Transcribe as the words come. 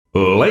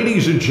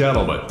Ladies and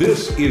gentlemen,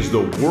 this is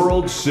the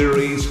World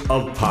Series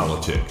of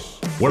Politics,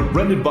 where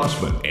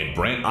Bussmann and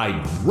Brandt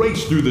Iden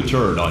race through the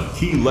turn on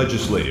key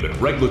legislative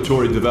and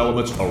regulatory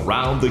developments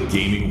around the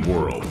gaming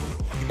world.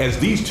 As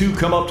these two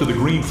come up to the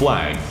green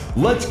flag,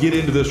 let's get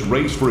into this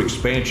race for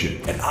expansion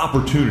and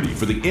opportunity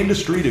for the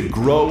industry to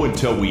grow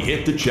until we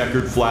hit the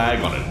checkered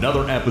flag on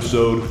another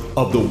episode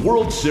of the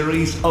World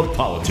Series of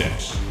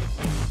Politics.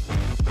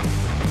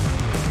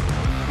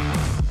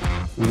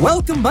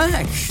 Welcome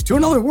back to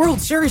another World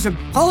Series of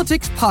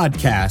Politics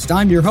podcast.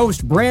 I'm your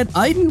host, Brandt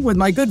Iden, with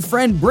my good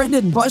friend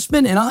Brendan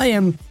Bussmann, and I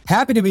am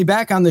happy to be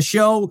back on the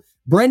show.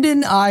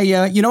 Brendan,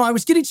 I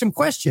was getting some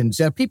questions.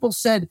 People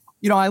said,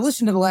 I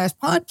listened to the last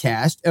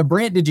podcast.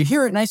 Brandt, did you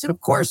hear it? And I said, of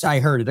course I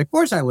heard it. Of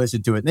course I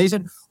listened to it. And they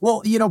said,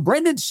 well,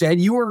 Brendan said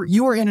you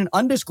were in an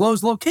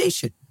undisclosed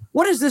location.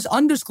 What is this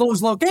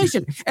undisclosed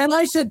location? And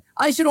I said,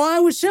 well, I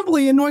was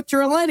simply in North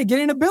Carolina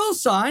getting a bill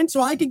signed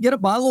so I could get a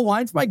bottle of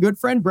wine for my good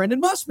friend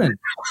Brendan Bussmann.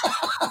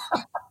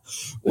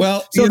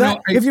 Well,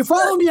 if you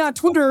follow me on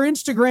Twitter or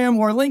Instagram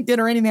or LinkedIn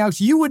or anything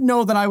else, you would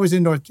know that I was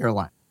in North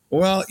Carolina.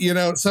 Well,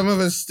 some of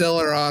us still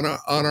are on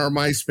our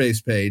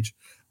MySpace page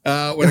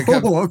when it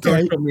comes to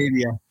social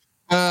media.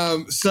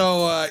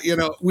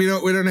 We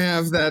don't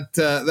have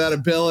that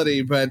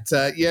ability, but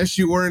yes,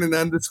 you were in an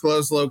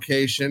undisclosed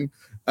location.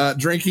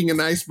 Drinking a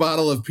nice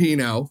bottle of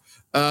Pinot,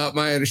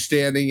 my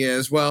understanding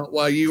is,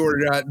 while you were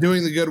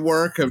doing the good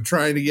work of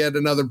trying to get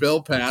another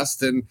bill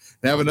passed and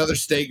have another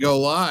state go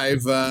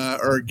live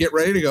or get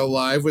ready to go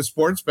live with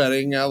sports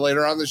betting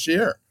later on this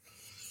year.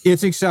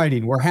 It's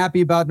exciting. We're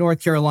happy about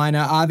North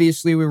Carolina.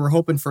 Obviously, we were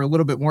hoping for a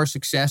little bit more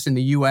success in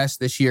the U.S.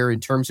 this year in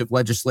terms of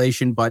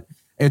legislation, but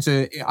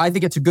I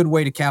think it's a good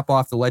way to cap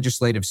off the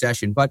legislative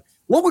session. But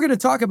what we're going to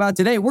talk about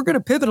today, we're going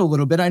to pivot a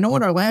little bit. I know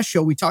in our last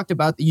show we talked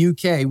about the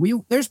UK.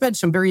 There's been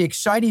some very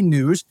exciting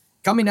news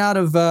coming out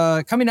of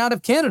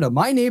Canada.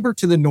 My neighbor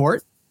to the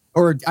north,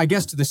 or I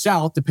guess to the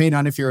south, depending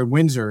on if you're in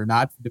Windsor or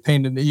not,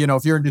 depending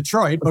if you're in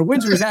Detroit. But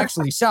Windsor is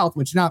actually south,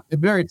 which not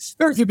very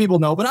few people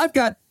know. But I've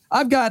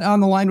got on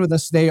the line with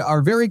us today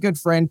our very good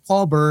friend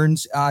Paul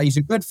Burns. He's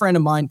a good friend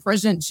of mine,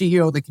 President and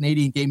CEO of the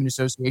Canadian Gaming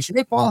Association.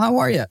 Hey, Paul, how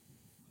are you?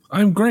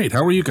 I'm great.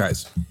 How are you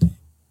guys?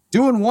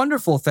 Doing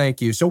wonderful,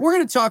 thank you. So we're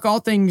going to talk all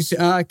things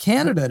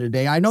Canada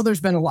today. I know there's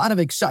been a lot of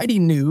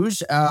exciting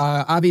news,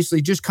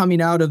 obviously just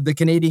coming out of the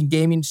Canadian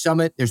Gaming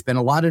Summit. There's been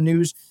a lot of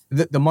news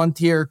the month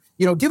here.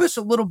 Give us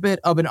a little bit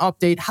of an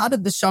update. How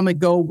did the summit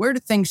go? Where do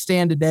things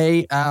stand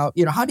today? How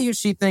do you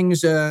see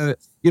things, sort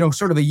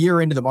of a year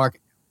into the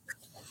market?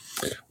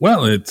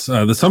 Well, it's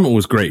the summit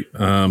was great,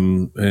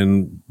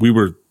 and we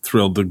were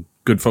thrilled. The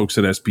good folks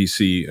at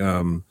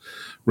SBC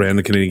ran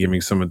the Canadian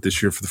Gaming Summit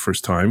this year for the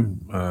first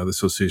time. The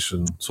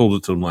association sold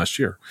it to them last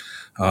year.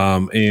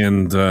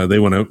 And they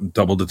went out and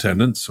doubled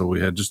attendance. So we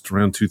had just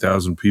around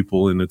 2,000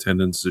 people in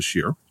attendance this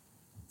year.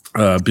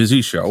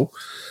 Busy show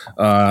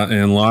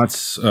and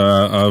lots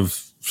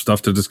of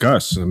stuff to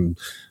discuss. And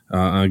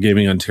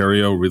Gaming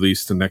Ontario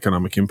released an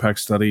economic impact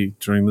study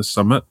during the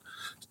summit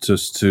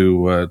just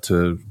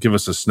to give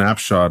us a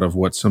snapshot of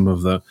what some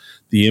of the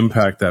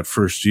impact that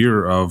first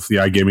year of the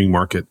iGaming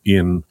market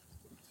in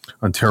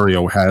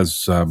Ontario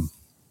has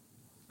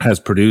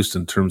produced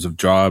in terms of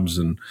jobs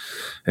and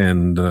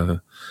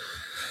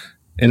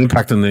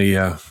impact on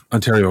the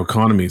Ontario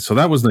economy. So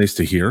that was nice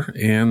to hear.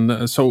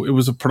 And so it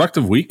was a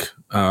productive week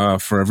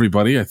for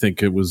everybody. I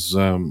think it was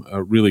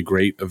a really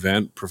great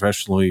event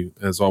professionally,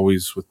 as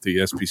always, with the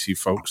SPC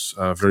folks,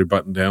 very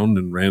buttoned down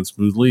and ran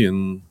smoothly,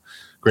 and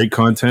great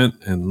content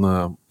and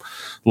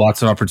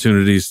lots of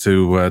opportunities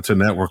to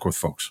network with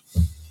folks.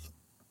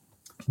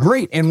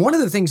 Great. And one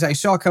of the things I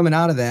saw coming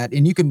out of that,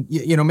 and you can,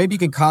 maybe you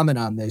can comment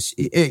on this,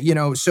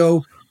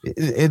 so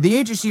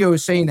the AGCO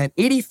is saying that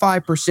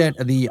 85%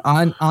 of the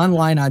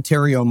online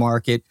Ontario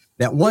market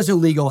that was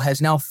illegal has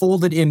now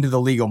folded into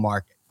the legal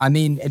market. I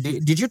mean,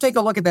 did you take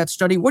a look at that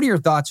study? What are your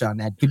thoughts on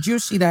that? Did you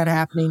see that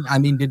happening? I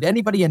mean, did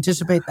anybody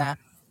anticipate that?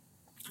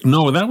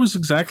 No, that was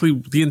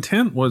exactly the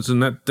intent was,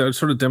 and that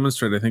sort of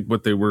demonstrated, I think,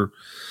 what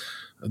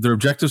their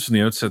objectives from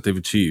the outset they've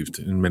achieved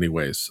in many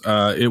ways.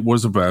 It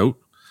was about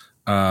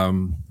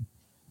the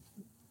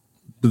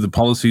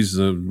policies,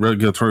 the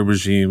regulatory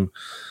regime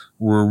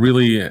were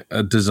really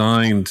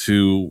designed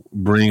to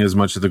bring as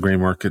much of the gray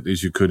market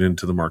as you could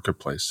into the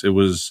marketplace. It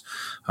was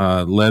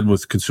led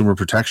with consumer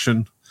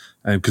protection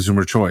and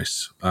consumer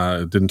choice.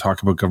 It didn't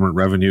talk about government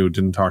revenue, it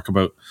didn't talk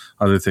about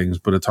other things,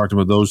 but it talked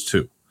about those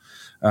two.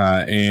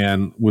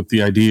 And with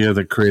the idea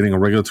that creating a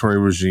regulatory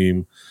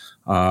regime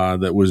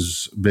that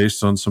was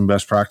based on some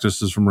best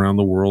practices from around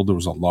the world. There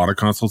was a lot of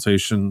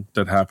consultation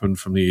that happened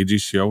from the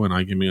AGCO and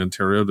iGaming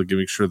Ontario to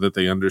make sure that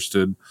they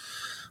understood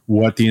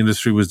what the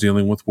industry was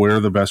dealing with, where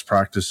the best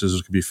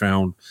practices could be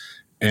found,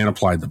 and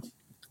applied them.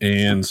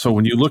 And so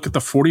when you look at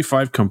the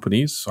 45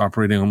 companies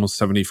operating almost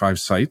 75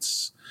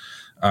 sites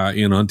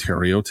in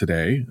Ontario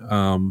today,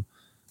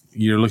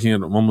 you're looking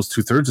at almost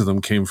 2/3 of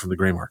them came from the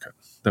gray market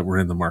that were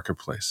in the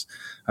marketplace.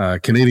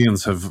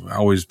 Canadians have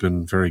always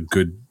been very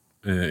good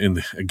in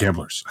the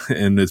gamblers,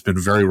 and it's been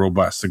very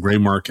robust. The gray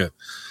market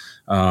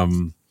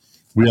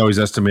we always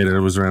estimated it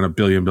was around $1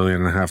 billion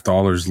and a half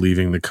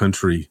leaving the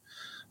country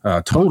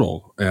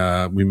total.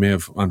 We may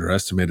have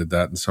underestimated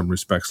that in some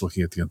respects,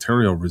 looking at the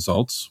Ontario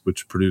results,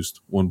 which produced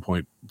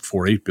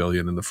 $1.48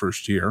 billion in the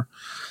first year.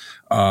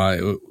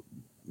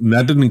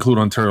 That didn't include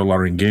Ontario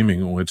Lottery and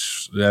Gaming,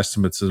 which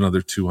estimates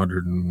another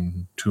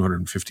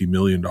 $250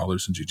 million in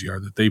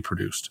GGR that they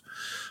produced.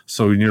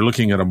 So when you're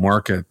looking at a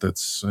market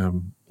that's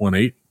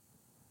 1/8,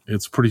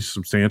 it's pretty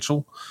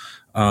substantial.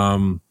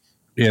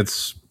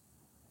 It's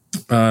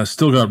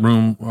still got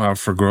room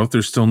for growth.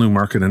 There's still new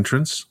market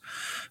entrants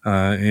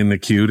in the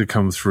queue to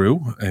come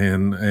through,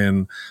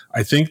 and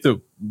I think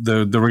that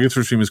the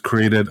regulatory regime has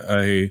created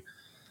a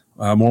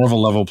more of a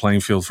level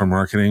playing field for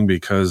marketing,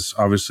 because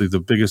obviously the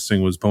biggest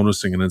thing was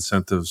bonusing and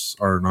incentives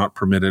are not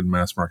permitted in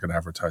mass market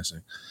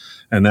advertising,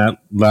 and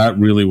that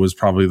really was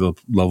probably the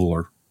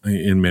leveler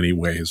in many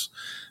ways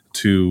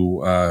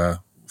to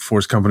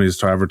force companies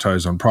to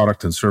advertise on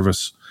product and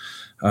service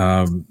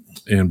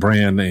and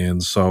brand.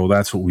 And so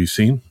that's what we've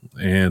seen,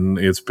 and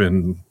it's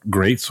been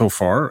great so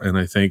far. And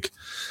I think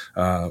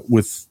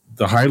with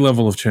the high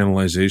level of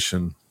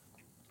channelization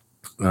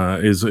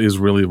is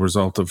really a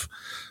result of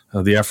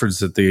the efforts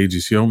that the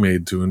AGCO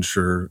made to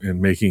ensure and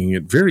making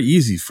it very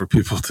easy for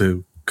people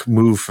to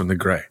move from the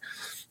gray.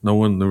 There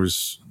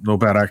was no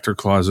bad actor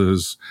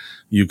clauses.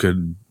 You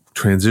could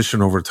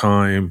transition over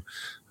time.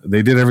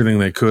 They did everything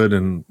they could,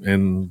 and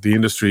the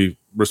industry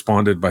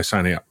responded by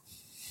signing up.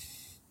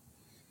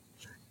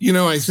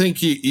 I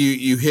think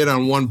you hit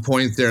on one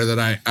point there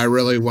that I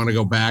really want to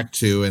go back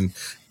to,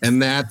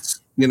 and that's,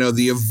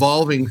 the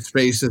evolving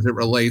space as it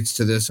relates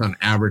to this on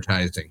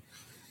advertising.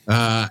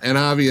 And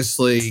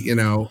obviously,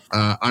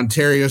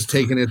 Ontario's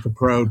taken its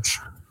approach.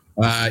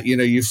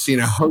 You've seen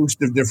a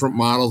host of different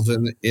models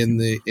in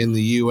the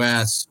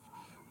U.S.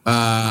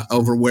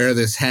 Over where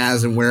this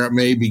has and where it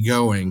may be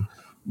going.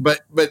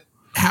 But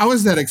how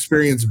has that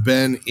experience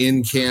been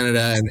in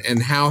Canada,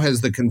 and how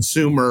has the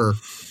consumer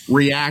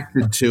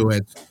reacted to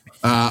it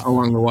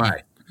along the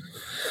way?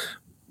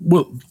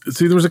 Well,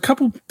 see, there was a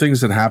couple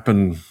things that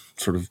happened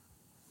sort of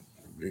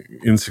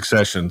in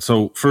succession.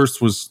 So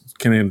first was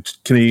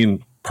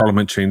Canadian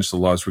Parliament changed the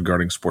laws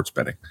regarding sports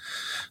betting.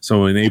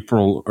 So in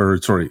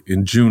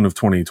June of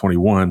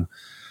 2021,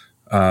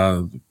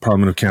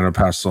 Parliament of Canada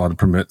passed a law to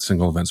permit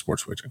single event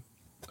sports wagering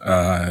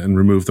and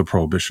remove the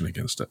prohibition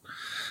against it.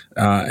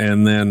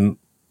 And then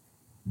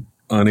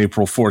on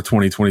April 4th,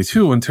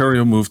 2022,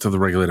 Ontario moved to the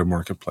regulated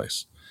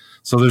marketplace.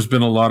 So there's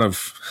been a lot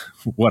of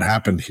what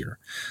happened here.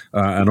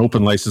 An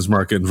open license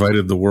market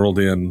invited the world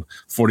in,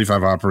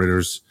 45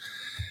 operators.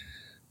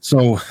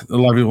 So a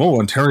lot of people,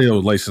 Ontario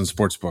licensed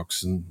sports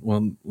books. And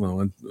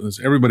well,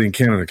 everybody in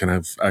Canada can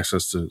have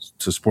access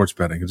to sports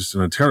betting. And just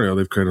in Ontario,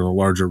 they've created a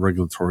larger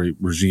regulatory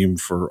regime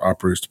for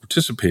operators to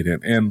participate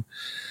in. And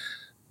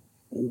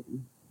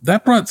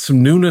that brought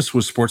some newness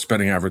with sports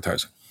betting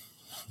advertising.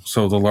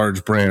 So the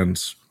large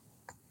brands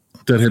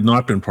that had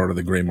not been part of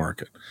the gray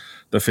market,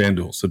 the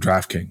FanDuels, the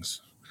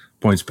DraftKings,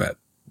 PointsBet,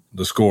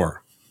 the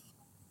Score,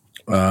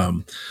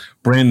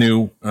 brand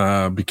new,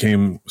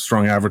 became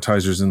strong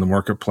advertisers in the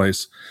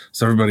marketplace.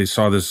 So everybody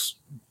saw this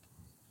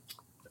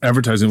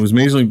advertising. It was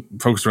mainly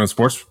focused around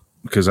sports,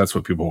 because that's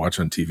what people watch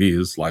on TV,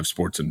 is live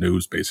sports and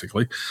news,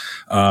 basically.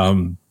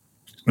 And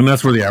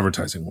that's where the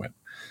advertising went.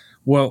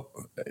 Well,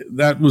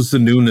 that was the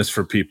newness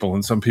for people.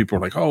 And some people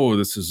are like,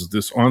 this is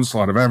this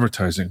onslaught of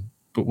advertising.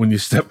 But when you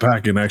step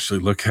back and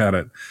actually look at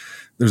it,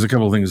 there's a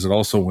couple of things that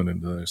also went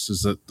into this.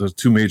 Is that the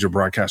two major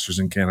broadcasters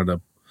in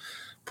Canada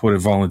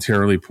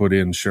voluntarily put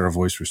in share of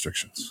voice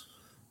restrictions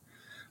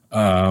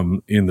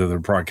into their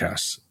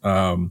broadcasts.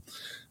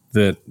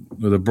 That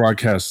the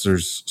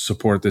broadcasters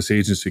support this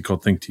agency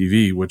called Think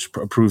TV, which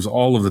approves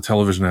all of the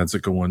television ads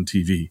that go on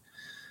TV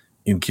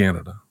in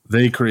Canada.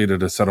 They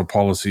created a set of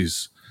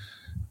policies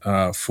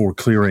for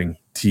clearing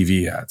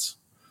TV ads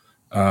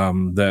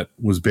that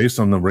was based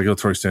on the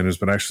regulatory standards,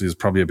 but actually is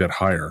probably a bit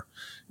higher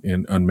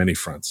on many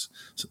fronts.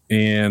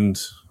 And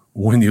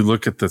when you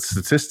look at the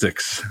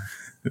statistics,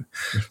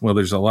 well,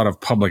 there's a lot of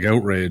public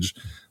outrage.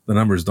 The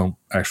numbers don't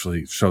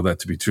actually show that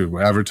to be true.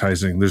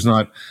 Advertising, there's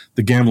not,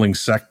 the gambling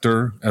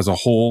sector as a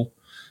whole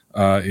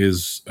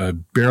is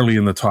barely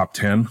in the top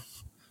 10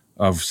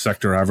 of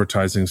sector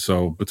advertising.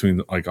 So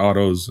between like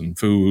autos and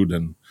food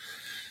and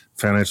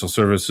financial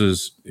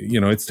services,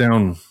 it's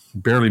down,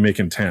 barely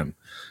making 10.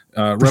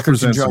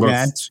 Represents drug about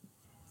ads.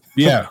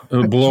 Yeah,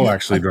 below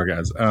actually drug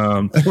ads.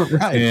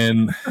 Right.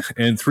 And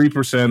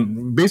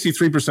 3%,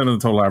 basically 3% of the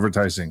total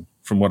advertising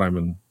from what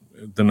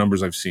the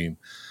numbers I've seen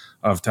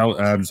of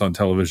ads on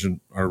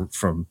television are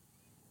from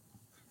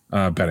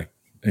betting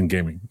and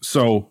gaming.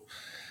 So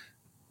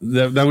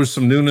that was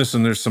some newness,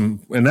 and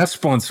and that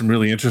spawned some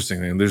really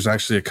interesting things. There's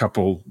actually a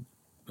couple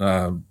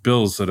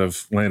bills that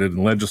have landed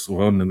in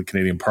legislation in the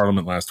Canadian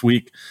Parliament last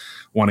week,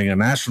 wanting a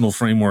national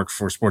framework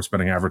for sports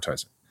betting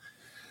advertising.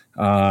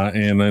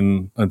 And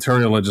then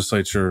Ontario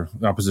legislature,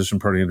 the opposition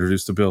party,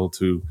 introduced a bill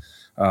to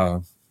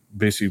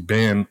basically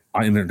ban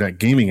internet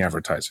gaming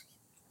advertising.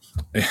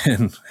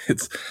 And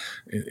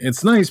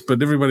it's nice,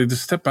 but everybody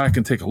just step back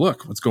and take a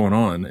look what's going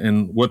on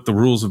and what the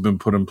rules have been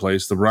put in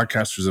place. The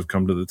broadcasters have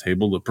come to the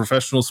table. The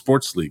professional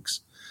sports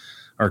leagues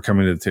are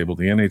coming to the table.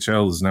 The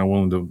NHL is now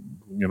willing to,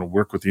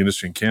 work with the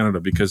industry in Canada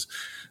because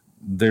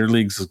their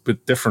league's a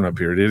bit different up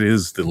here. It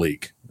is the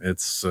league.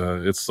 It's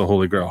the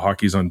holy grail.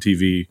 Hockey's on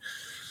TV.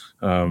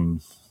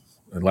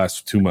 The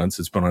last 2 months,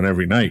 it's been on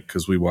every night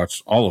because we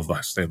watch all of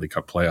the Stanley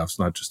Cup playoffs,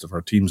 not just if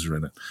our teams are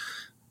in it.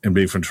 And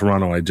being from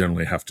Toronto, I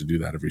generally have to do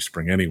that every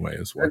spring anyway,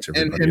 is watch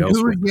everybody else.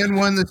 And who again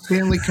won the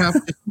Stanley Cup?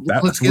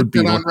 Let's get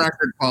that on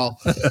record, Paul.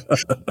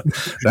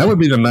 That would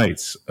be the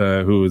Knights,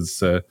 who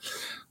has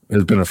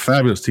been a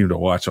fabulous team to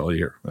watch all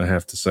year, I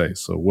have to say.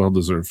 So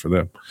well-deserved for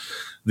them.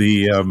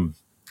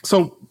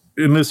 So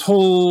in this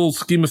whole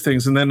scheme of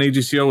things, and then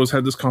AGCO has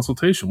had this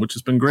consultation, which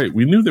has been great.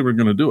 We knew they were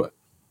going to do it.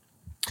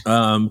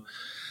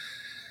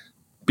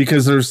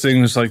 Because there's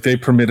things like they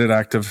permitted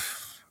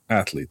active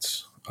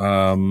athletes.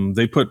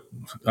 They put,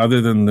 other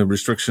than the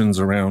restrictions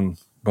around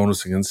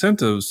bonusing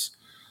incentives,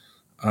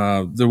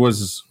 there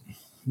was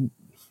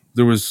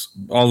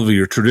all of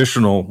your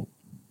traditional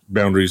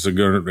boundaries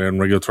and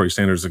regulatory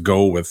standards that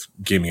go with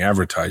gaming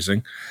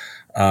advertising.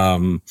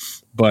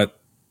 But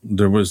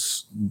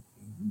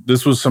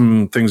this was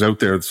some things out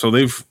there. So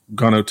they've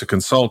gone out to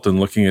consult and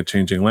looking at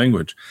changing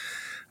language.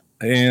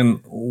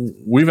 And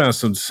we've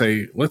asked them to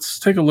say, let's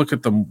take a look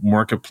at the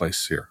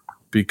marketplace here.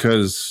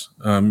 Because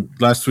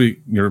last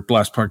week, your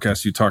last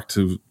podcast, you talked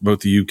to both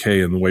the UK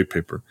and the white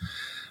paper.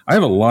 I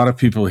have a lot of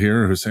people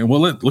here who are saying, well,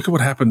 look at what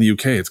happened in the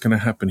UK. It's going to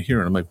happen here.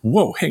 And I'm like,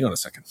 whoa, hang on a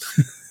second.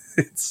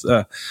 It's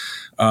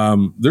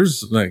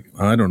there's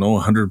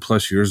 100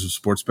 plus years of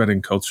sports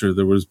betting culture.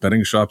 There was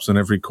betting shops in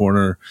every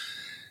corner.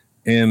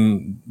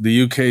 And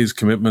the UK's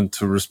commitment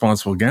to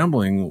responsible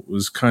gambling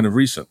was kind of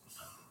recent,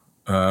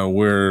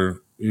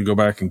 where you go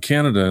back in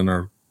Canada and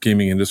our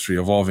gaming industry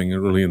evolving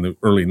in the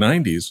early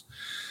 90s,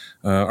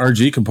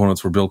 RG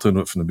components were built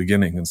into it from the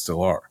beginning and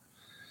still are.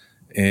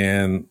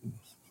 And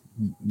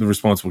the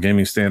responsible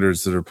gaming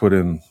standards that are put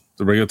in,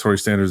 the regulatory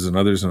standards and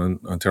others in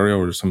Ontario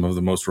are some of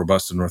the most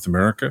robust in North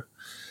America.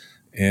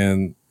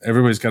 And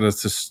everybody's got to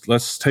just,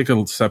 let's take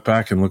a step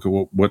back and look at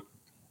what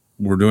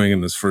we're doing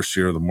in this first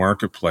year of the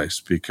marketplace,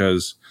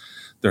 because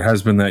there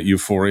has been that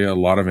euphoria, a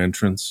lot of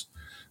entrants,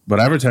 but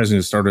advertising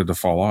has started to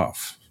fall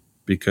off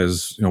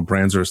because,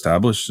 brands are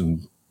established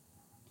and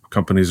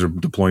companies are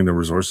deploying their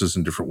resources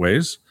in different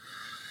ways.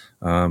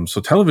 So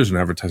television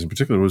advertising in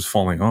particular was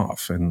falling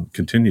off and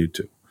continued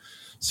to.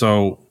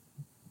 So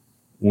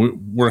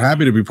we're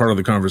happy to be part of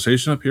the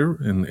conversation up here,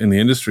 and the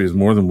industry is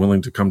more than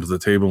willing to come to the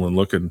table and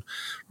look and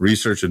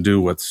research and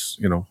do what's,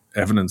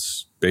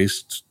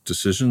 evidence-based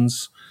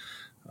decisions.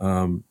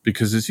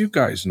 Because as you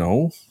guys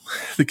know,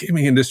 the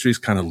gaming industry is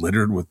kind of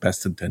littered with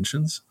best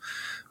intentions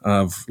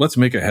of let's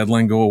make a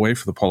headline go away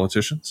for the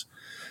politicians.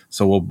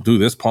 So we'll do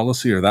this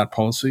policy or that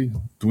policy.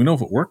 Do we know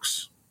if it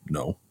works?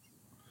 No.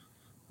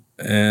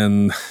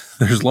 And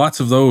there's lots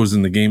of those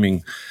in the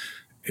gaming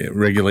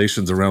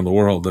regulations around the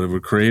world that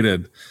have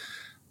created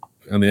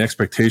and the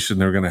expectation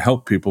they're going to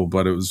help people,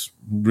 but it was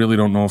really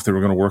don't know if they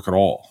were going to work at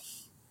all.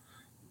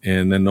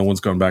 And then no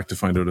one's gone back to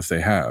find out if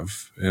they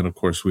have. And of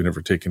course, we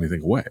never take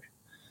anything away.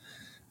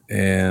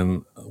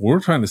 And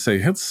we're trying to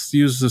say, let's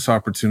use this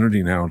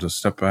opportunity now to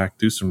step back,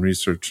 do some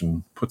research,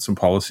 and put some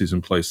policies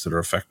in place that are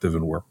effective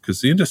and work.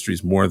 Because the industry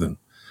is more than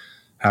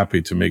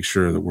happy to make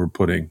sure that we're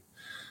putting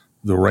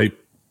the right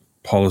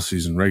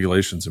policies and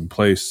regulations in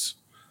place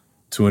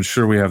to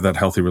ensure we have that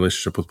healthy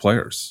relationship with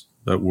players,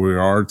 that we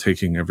are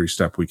taking every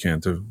step we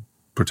can to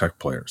protect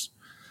players.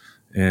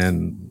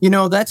 And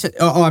that's it.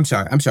 I'm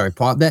sorry,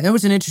 Paul. That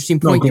was an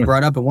interesting point you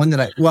brought up, and one that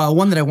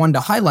I wanted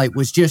to highlight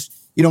was just,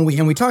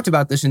 we talked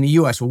about this in the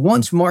U.S.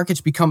 Once markets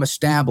become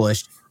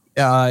established,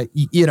 as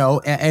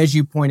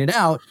you pointed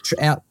out,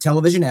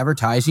 television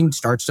advertising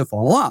starts to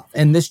fall off.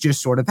 And this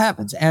just sort of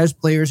happens. As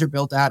players are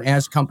built out,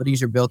 as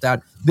companies are built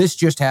out, this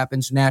just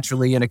happens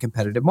naturally in a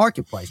competitive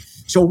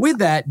marketplace. So with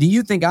that, do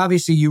you think,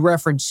 obviously you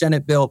referenced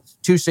Senate Bill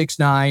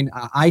 269,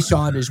 I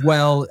saw it as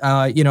well,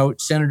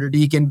 Senator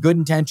Deakin, good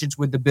intentions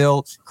with the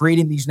bill,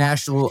 creating these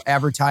national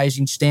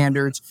advertising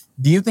standards.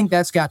 Do you think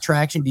that's got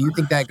traction? Do you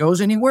think that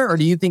goes anywhere? Or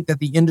do you think that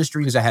the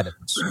industry is ahead of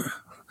this?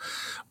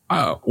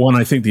 One,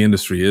 I think the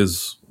industry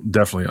is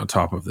definitely on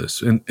top of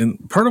this. And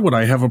part of what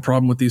I have a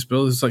problem with these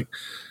bills is like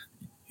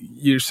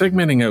you're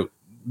segmenting out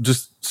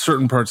just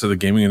certain parts of the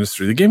gaming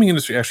industry. The gaming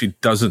industry actually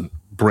doesn't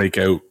break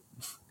out.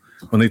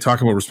 When they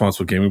talk about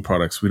responsible gaming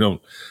products, we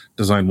don't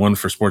design one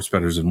for sports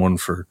bettors and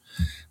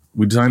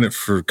we design it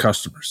for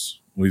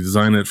customers. We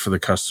design it for the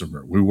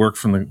customer. We work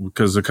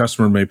because the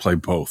customer may play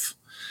both.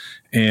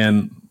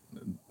 And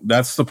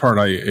that's the part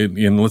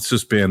let's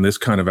just ban this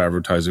kind of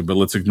advertising, but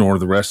let's ignore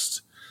the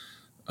rest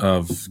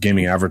of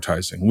gaming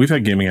advertising. We've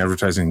had gaming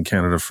advertising in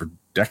Canada for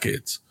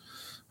decades.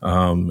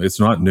 It's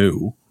not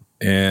new.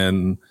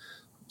 And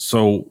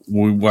so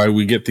why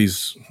we get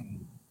these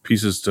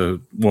pieces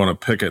to want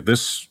to pick at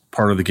this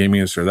part of the gaming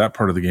industry or that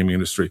part of the gaming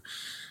industry,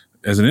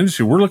 as an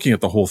industry, we're looking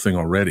at the whole thing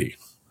already.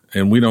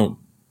 And we don't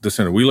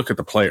descend. We look at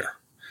the player.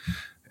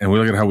 and we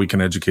look at how we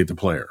can educate the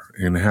player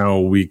and how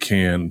we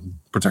can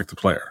protect the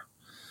player.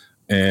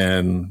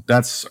 And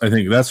I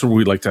think that's where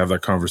we'd like to have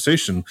that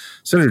conversation.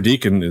 Senator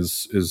Deakin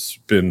is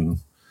been,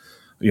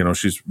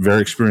 she's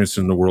very experienced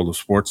in the world of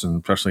sports,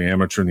 and especially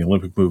amateur and the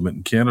Olympic movement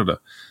in Canada.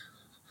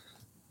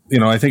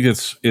 I think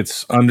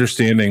it's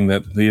understanding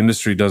that the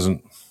industry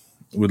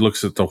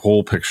looks at the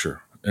whole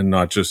picture and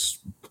not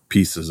just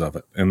pieces of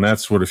it. And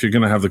that's what, if you're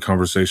going to have the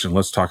conversation,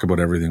 let's talk about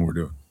everything we're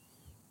doing.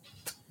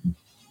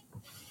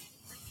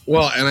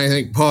 Well, and I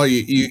think, Paul,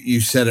 you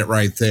said it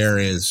right there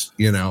is,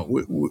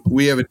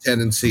 we have a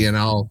tendency, and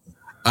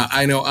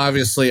I know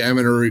obviously I'm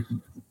going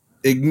to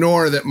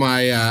ignore that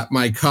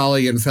my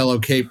colleague and fellow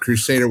Cape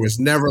Crusader was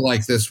never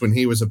like this when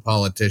he was a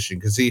politician,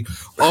 because he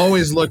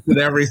always looked at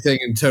everything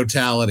in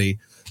totality.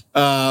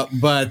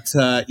 But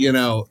in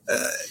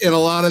a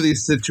lot of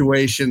these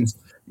situations,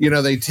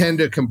 they tend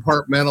to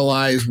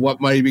compartmentalize what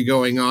might be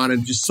going on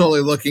and just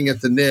solely looking at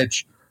the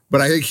niche. But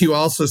I think you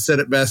also said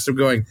it best of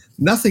going,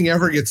 nothing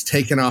ever gets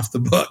taken off the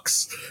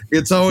books.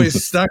 It's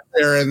always stuck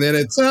there, and then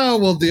it's,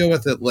 we'll deal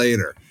with it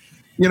later.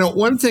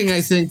 One thing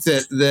I think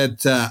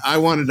that I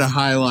wanted to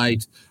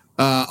highlight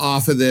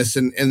off of this,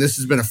 and this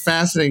has been a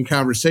fascinating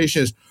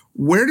conversation, is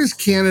where does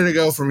Canada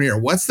go from here?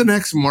 What's the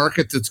next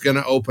market that's going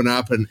to open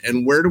up,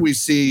 and where do we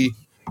see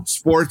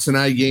sports and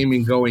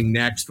iGaming going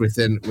next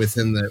within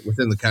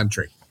the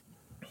country?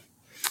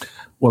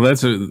 Well,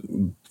 that's a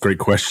great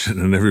question,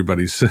 and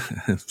everybody's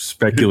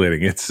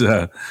speculating. It's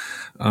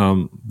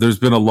there's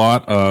been a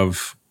lot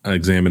of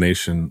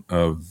examination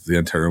of the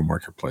Ontario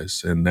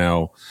marketplace, and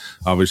now,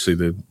 obviously,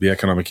 the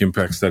economic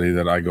impact study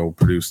that IGO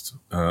produced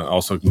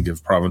also can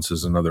give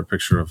provinces another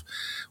picture of,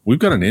 we've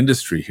got an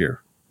industry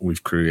here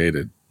we've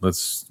created.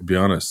 Let's be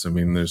honest. I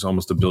mean, there's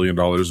almost $1 billion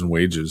in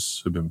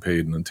wages have been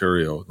paid in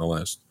Ontario in the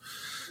last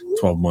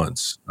 12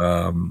 months.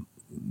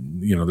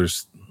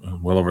 There's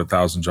well over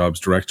 1,000 jobs,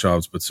 direct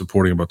jobs, but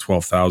supporting about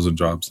 12,000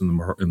 jobs in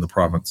the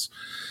province.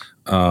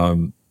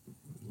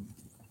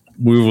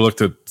 We looked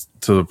to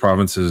the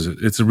provinces.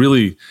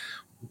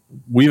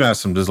 We've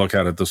asked them to look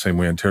at it the same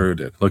way Ontario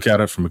did. Look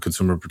at it from a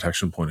consumer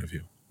protection point of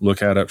view.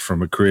 Look at it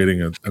from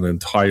creating an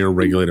entire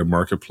regulated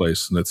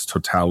marketplace in its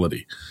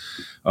totality.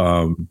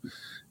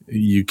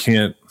 You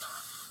can't.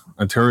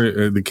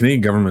 Ontario, the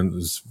Canadian government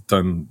is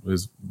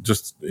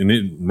just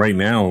right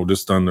now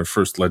done their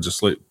first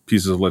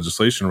pieces of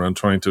legislation around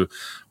trying to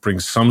bring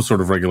some sort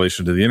of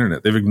regulation to the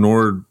internet. They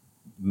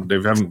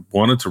haven't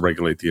wanted to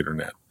regulate the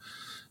internet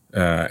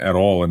at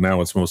all, and now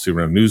it's mostly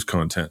around news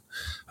content.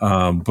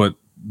 But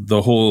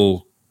the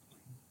whole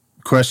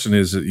question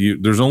is that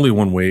there's only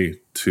one way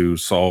to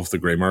solve the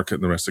gray market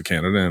in the rest of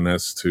Canada, and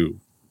that's to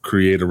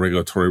create a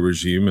regulatory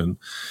regime. And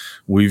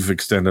we've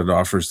extended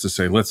offers to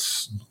say,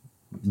 let's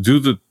do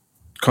the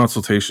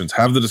consultations,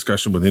 have the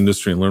discussion with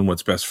industry, and learn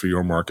what's best for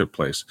your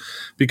marketplace.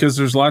 Because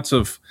there's lots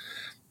of,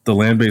 the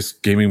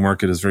land-based gaming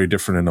market is very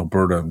different in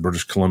Alberta and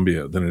British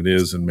Columbia than it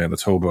is in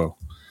Manitoba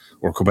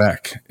or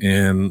Quebec.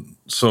 And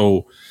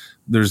so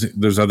there's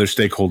other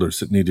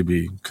stakeholders that need to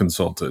be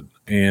consulted.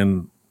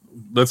 And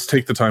let's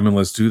take the time and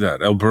let's do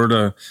that.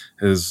 Alberta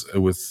has,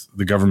 with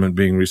the government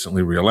being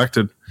recently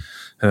reelected,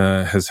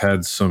 has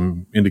had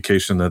some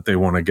indication that they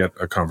want to get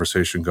a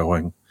conversation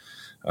going.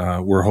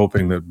 We're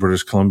hoping that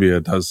British Columbia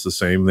does the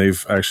same.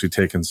 They've actually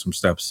taken some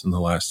steps in the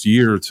last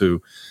year to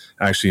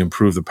actually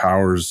improve the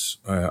powers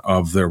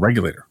of their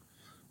regulator,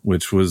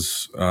 which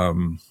is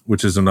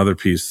another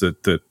piece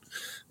that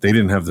they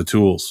didn't have the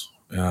tools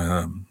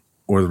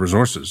or the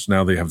resources.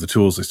 Now they have the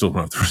tools, they still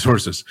don't have the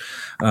resources.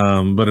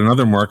 But in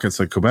other markets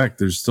like Quebec,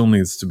 there still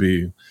needs to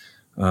be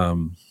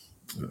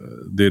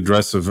the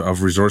address of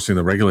resourcing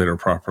the regulator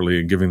properly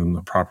and giving them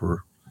the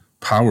proper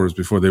powers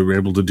before they were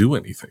able to do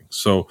anything.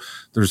 So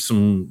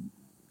so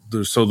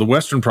the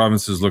Western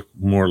provinces look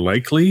more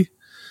likely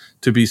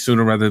to be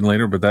sooner rather than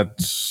later, but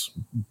that's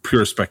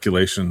pure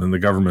speculation. And the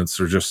governments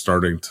are just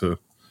starting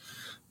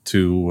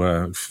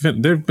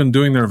they've been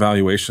doing their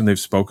evaluation. They've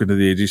spoken to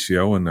the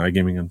AGCO and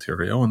iGaming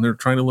Ontario, and they're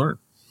trying to learn.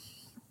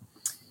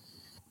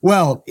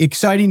 Well,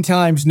 exciting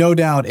times, no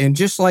doubt. And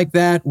just like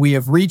that, we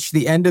have reached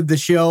the end of the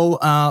show.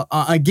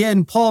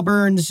 Again, Paul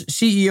Burns,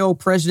 CEO,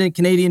 President,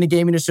 Canadian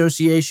Gaming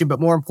Association, but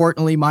more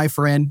importantly, my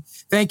friend,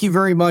 thank you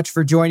very much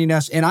for joining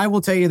us. And I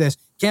will tell you this,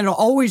 Canada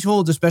always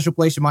holds a special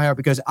place in my heart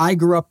because I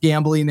grew up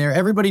gambling there.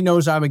 Everybody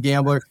knows I'm a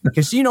gambler.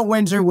 Casino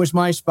Windsor was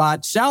my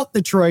spot. South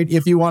Detroit,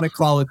 if you want to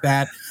call it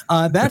that.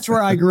 That's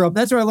where I grew up.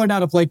 That's where I learned how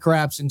to play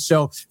craps. And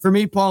so for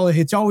me, Paul,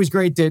 it's always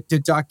great to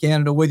talk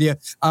Canada with you.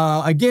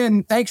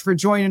 Again, thanks for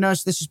joining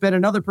us. This has been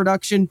another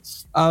production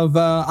of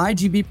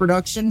IGB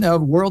production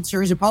of World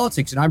Series of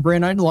Politics. And I'm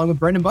Brandt Iden along with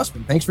Brendan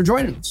Bussmann. Thanks for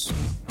joining us.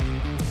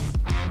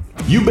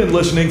 You've been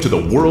listening to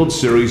the World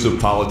Series of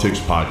Politics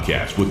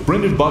podcast with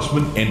Brendan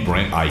Bussmann and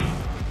Brandt Iden.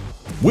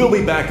 We'll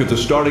be back at the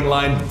starting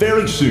line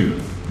very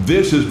soon.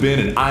 This has been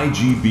an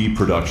IGB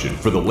production.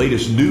 For the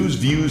latest news,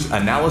 views,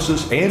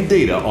 analysis, and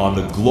data on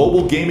the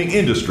global gaming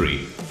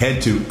industry, head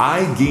to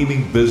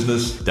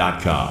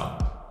igamingbusiness.com.